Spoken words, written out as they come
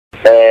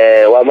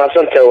waa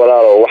maasanta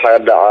walaalo waxa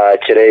dhaca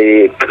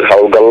jiray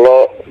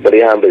hawlgallo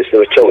bariyahan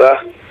isla joog ah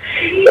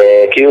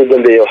kii u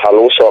dambeeyay waxa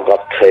lagu soo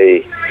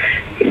qabtay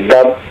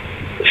dad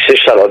si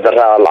sharci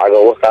darro lacag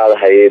uga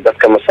qaadahay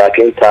dadka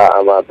masaakiinta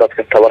ama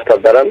dadka tabarta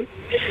daran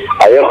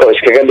ayagoo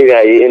iskaga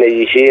dhigay inay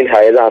yihiin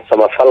hay'adaha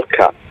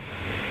samafalka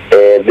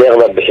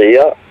deeqda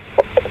bixiya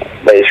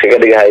bay iskaga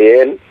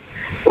dhigayeen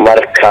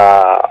marka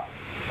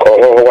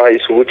kooxuhu waxay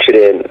isugu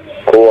jireen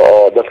kuwa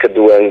oo dadka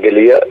duwaan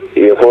geliya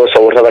iyo kuwa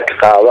sawirada ka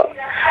qaada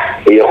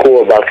iyo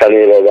kuwa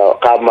balkanilada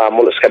qaab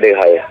maamul iska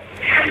dhigaya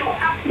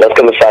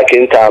dadka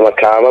masaakiinta ama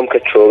kaamamka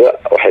jooga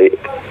waxay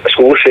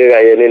isugu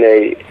sheegayeen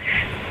inay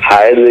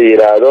hay'ad la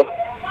yiraahdo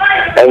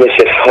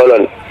MSF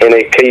Holland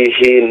inay ka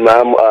yihiin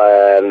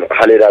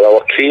xalilada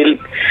wakiil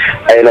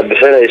ayna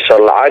bixinayso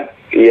lacag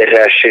iyo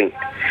raashin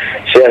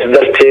siyaas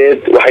darteed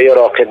wax yar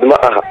oo khidmo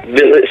ah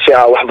si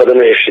wax badan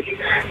u heshid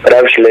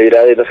barnaamij la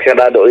yiraahdo dadka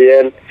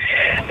dhaadhiciyeen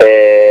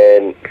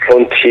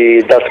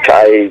runtii dadka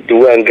ay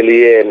duwaan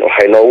galiyeen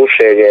waxay noogu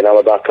sheegeen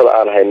ama daatada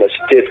aan hayno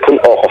 8,000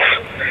 oo qof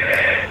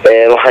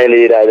waxayna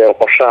yiraahdeen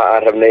qorshaha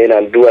aan rabnay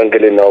inaan duwaan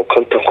galino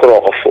 50,000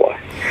 oo qof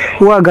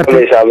waa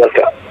gartay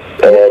marka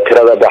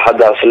tirada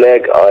baxadaas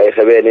leeg ay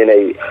rabeen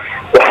inay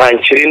waxaan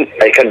jirin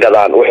ay ka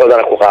gadaan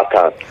waxoodana ku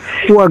qaataan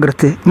waa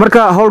gartay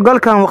marka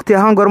howlgalkan waqti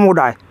ahaan goorma u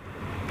dhacay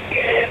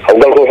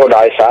howlgalku wuxuu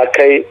dhacay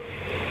saakay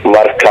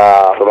marka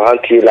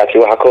ruuxantii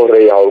laakiin waxa ka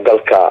horeeyay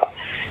howlgalka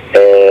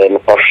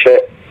qorshe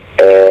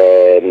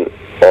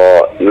oo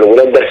lagu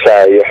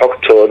darsayo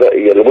xogtooda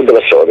iyo lagu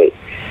daba socday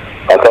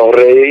ka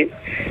horeeyay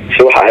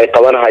si waxa ay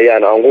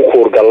qabanayaan aan ku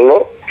kuurgalno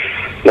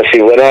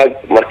nasiib wanaag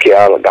markii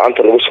aan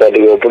gacanta lagu soo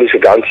dhigay booliska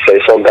gacantiisa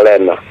ay soo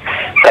galeenna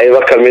qaybo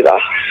kamid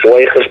ah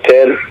way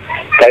qirteen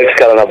qayb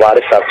kalena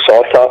baarisa ku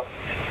socota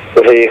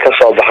wixii ka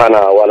soo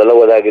baxana waa la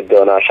wadaagi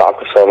doonaa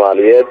shacabka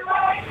Soomaaliyeed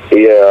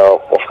iyo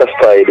qof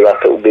kasta ay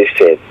dhibaato u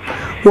geysteen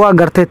waa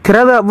gartay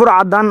tirada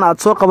burcadan aad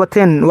soo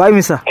qabateen waa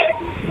imisa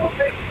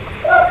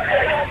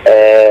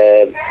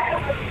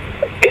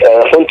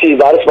runtii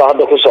baaris baa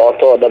hadda ku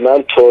socoto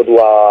dhamaantood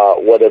waa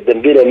wada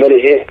dambiile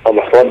malihi oo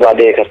maxkamad baa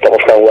dhihi karta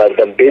qofkan waa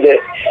dambiile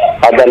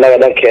hadda naga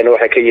dhankeena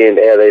waxay ka yihiin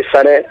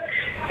eedaysane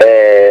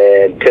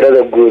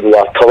tirada guud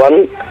waa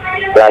 10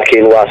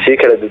 laakiin waa si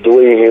kala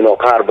duwan yihiin oo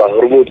qaar baa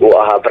hormuud u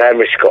ahaa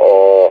barnaamijka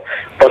oo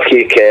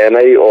dadkii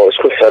keenay oo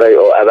isku xiray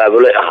oo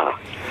abaabulay ahaa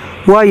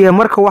waaye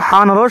marka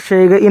waxaana loo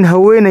sheegay in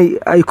haweeney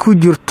ay ku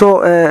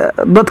jirto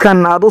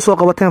dadkan aad u soo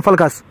qabateen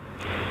falkaas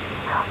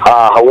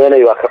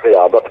haweeney waa ka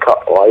fiican dadka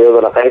oo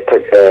ayadana qaybta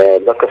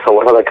dadka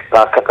sawirada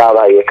ka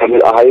qaadaya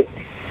kamid ahayd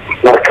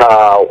marka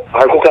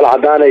waxay ku kala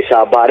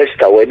cadaanaysaa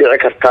baarista way dhici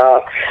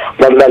kartaa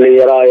dad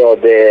dhalinyaro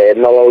de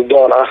nolol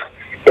doon ah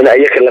in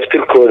ayaga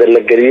laftirkooda la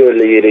galiyo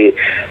la yiri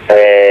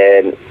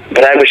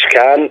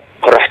barnaamijkan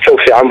qorax joog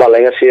fiican baa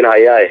laga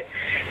siinayaa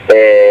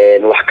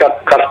wax ka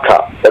qabta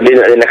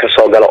dhinaciina ka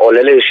soo gala oo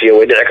la leeshiyo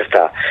way dhici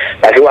kartaa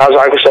laakiin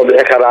waxay ku soo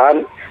bixi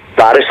karaan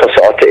baarista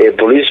socota ee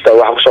booliska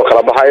waxa ku soo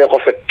kala baxay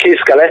qofka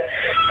kiis kale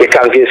iyo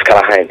kan kiis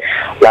kala hayn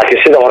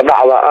laakiin sida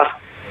hordhacda ah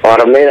oo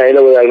rabnayna in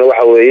la wadaagno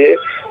waxa weeye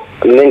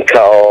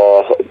ninka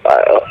oo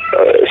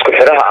isku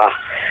xiraha ah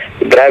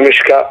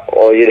barnaamijka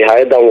oo yiri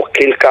hay'adan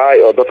wakiilka ah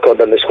oo dadkoo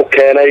dhan isku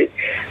keenay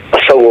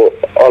asagoo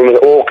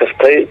oo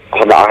qirtay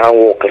hordhacahan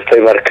uu qirtay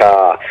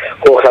marka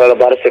kuwa kale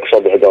baarista ku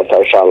soo bixi doonta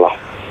insha Allah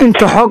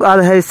inta xog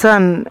aad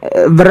haysan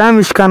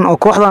barnaamijkan oo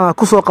kooxdan aad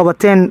ku soo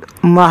qabateen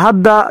ma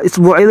hadda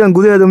isbuucyadan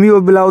gudaheeda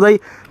miyuu bilowday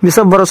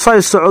mise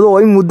barasay socdo oo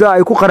in muddo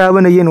ay ku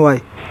qaraabanayeen waay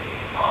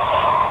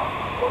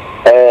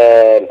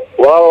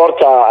waa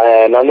horta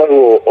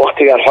anagu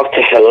waqtigan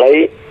xogta helay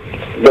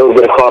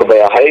dowlad koor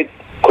bay ahayd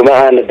kuma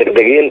aan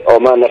degdegin oo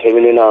ma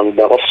rabin inaan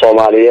qof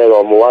Soomaaliyeed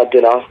oo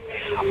muwaadin ah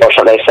oo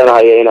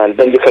shaqaysanaya inaan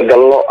dambi ka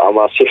galno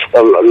ama si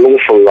lagu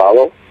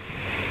fududaado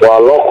waa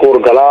loo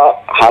kuurgalaa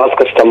xaalad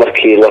kasta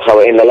markii la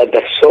rabo in la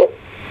darso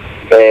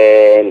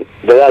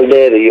dadaal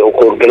dheer iyo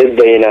kuurgalid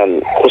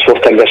baynaan ku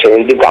suurta gashay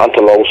in dib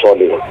gacanta loogu soo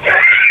dhigo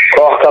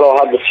koox kale oo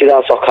hadda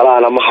sidaas oo kale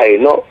aan ma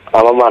hayno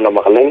ama maana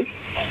maqlin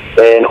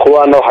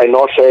kuwaana waxay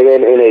noo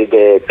sheegeen inay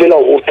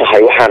bilow u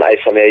tahay waxaan ay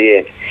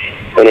sameeyeen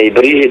inay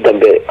bariyihii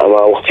dambe ama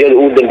waqtiyada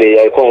ugu dambeeyay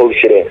ay ku hawl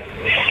jireen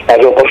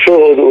laakiin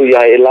qorshahoodu uu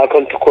yahay ilaa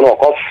 50,000 oo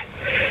qof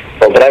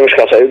oo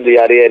barnaamijkaas ay u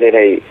diyaariyeen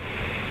inay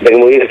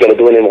degmooyinka kala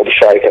duwan ee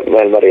Muqdisho ay ka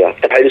meel mariyaan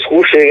waxay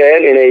isku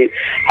sheegayeen inay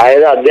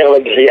hay'adaha deeqda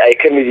bixiya ay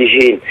kamid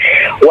yihiin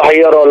wax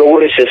yar oo lagu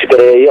risaas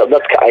gareeyo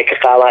dadka ay ka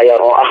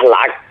qaadayaan oo ah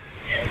lacag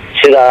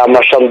sida ma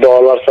 $5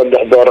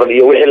 $3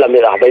 iyo wixii la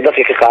mid ah bay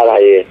dadka ka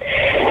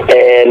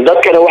qaadayeen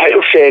dadkana waxay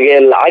u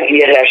sheegeen lacag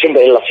iyo raashin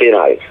bay la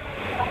siinayo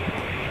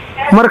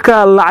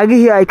marka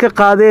lacagihii ay ka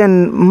qaadeen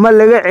ma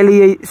laga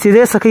celiyay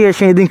sidee ka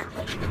yeesheen idinka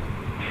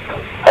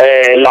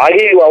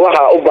lacagii waa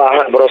waxa u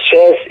baahan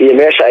process iyo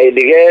meesha ay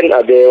dhigeen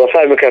adee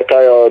wafahmi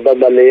kartaa oo dad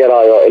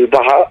dhalinyaro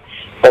ilbaha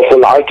qof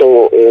lacagta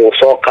uu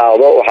soo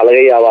qaado waxa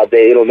laga yaabaa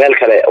inuu meel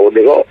kale u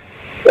dhigo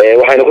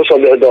waxayna ku soo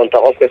bixi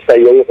doontaa qof kasta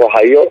iyo wuxuu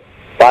hayo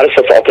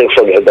baarista socotay ku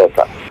soo bixi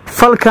doontaa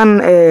falkan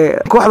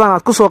kooxdan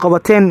aad ku soo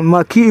qabateen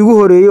ma kii ugu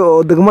horeeyay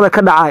oo degmada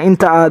ka dhacay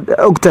inta aad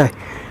ogtahay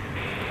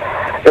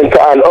انت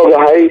ان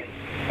اوغahay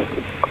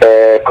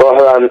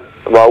kooxdan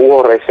waa ugu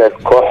horeysa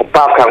koox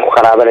baabkan ku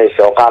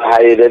qaraabanaysa oo qaab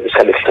hay'adeed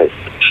iska dhigtay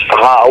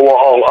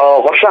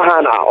oo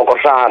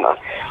qorshahan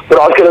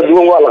burcad kala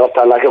duwan waa la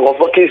qabtaa laakiin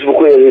qofba kiis buu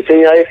ku eedeysan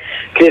yahay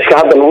kiiska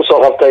hadda lagu soo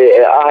qabtay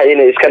ee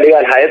inay iska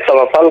dhigaan hay'ad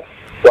samafal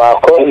waa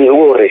kooxdii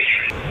ugu horeysay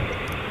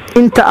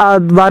inta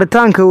aad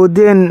baaritaanka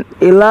wadeen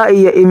ilaa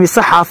iyo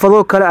imisa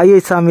xaafado kale ayay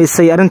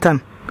saameysay arintan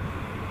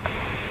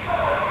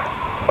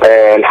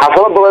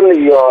xaafado badan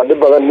iyo dib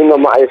badan nima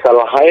ma aysan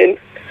lahayn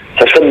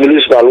tashad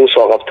booliis baa lagu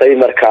soo qabtay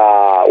marka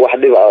wax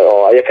dhib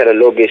oo ayakana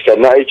loo geystay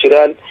ma ay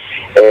jiraan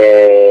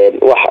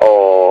wax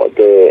oo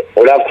de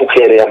ulaab ku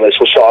keenay ama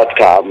isku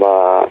socodka ama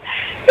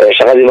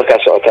shaqadii markaa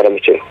socotana ma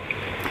jiro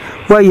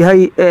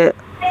waayahay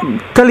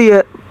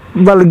taliya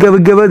bal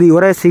gabagabadii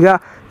wareysiga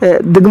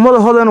degmada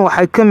hodan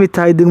waxay ka mid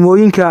tahay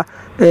degmooyinka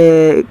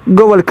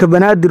gobolka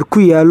Banaadir ku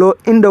yaalo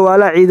in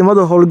dhawaala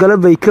ciidamada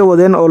howlgalay ka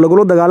wadeen oo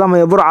lagu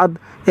dagaalamay burcad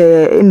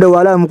in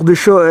dhawaala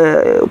Muqdisho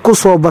ku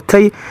soo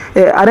batay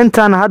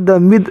arintan hadda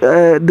mid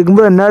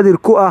degmada Naadir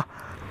ku ah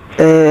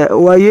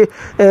waaye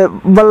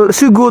bal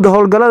si guud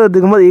howlgalada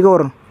degmada iga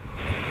waran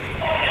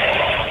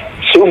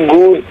si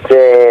guud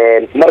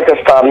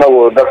markasta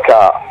anagu dadka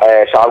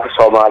shacabka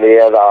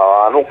Soomaaliyeed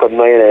aan u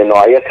qadmaynayno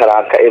ayakala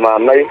aan ka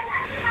imaanay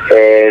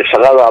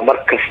shaqada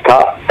markasta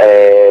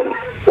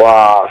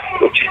waa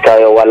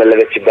jirtaayo wala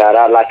laga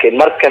jibaaraa laakiin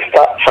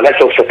markasta shaqa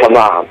joogta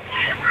maahan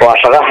waa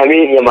shaqa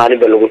hameen iyo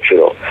maalinba lagu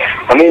jiro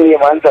hameen iyo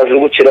maalintaas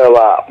lagu jiro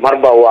waa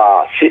marba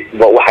waa si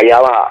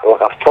waxyaabaha la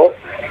qabto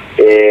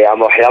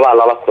ama waxyaabaha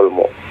la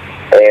kulmo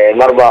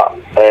marba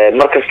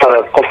markasta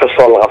qof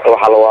kasta la qabto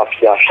waxa la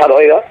waafiyaa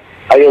sharciga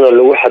ayadoo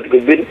lagu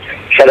xadgudbin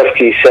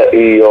sharafkiisa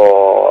iyo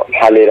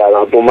maxaa la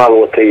yiraahdaa dumaal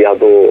watay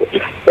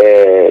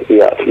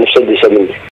iyo nafsadiisa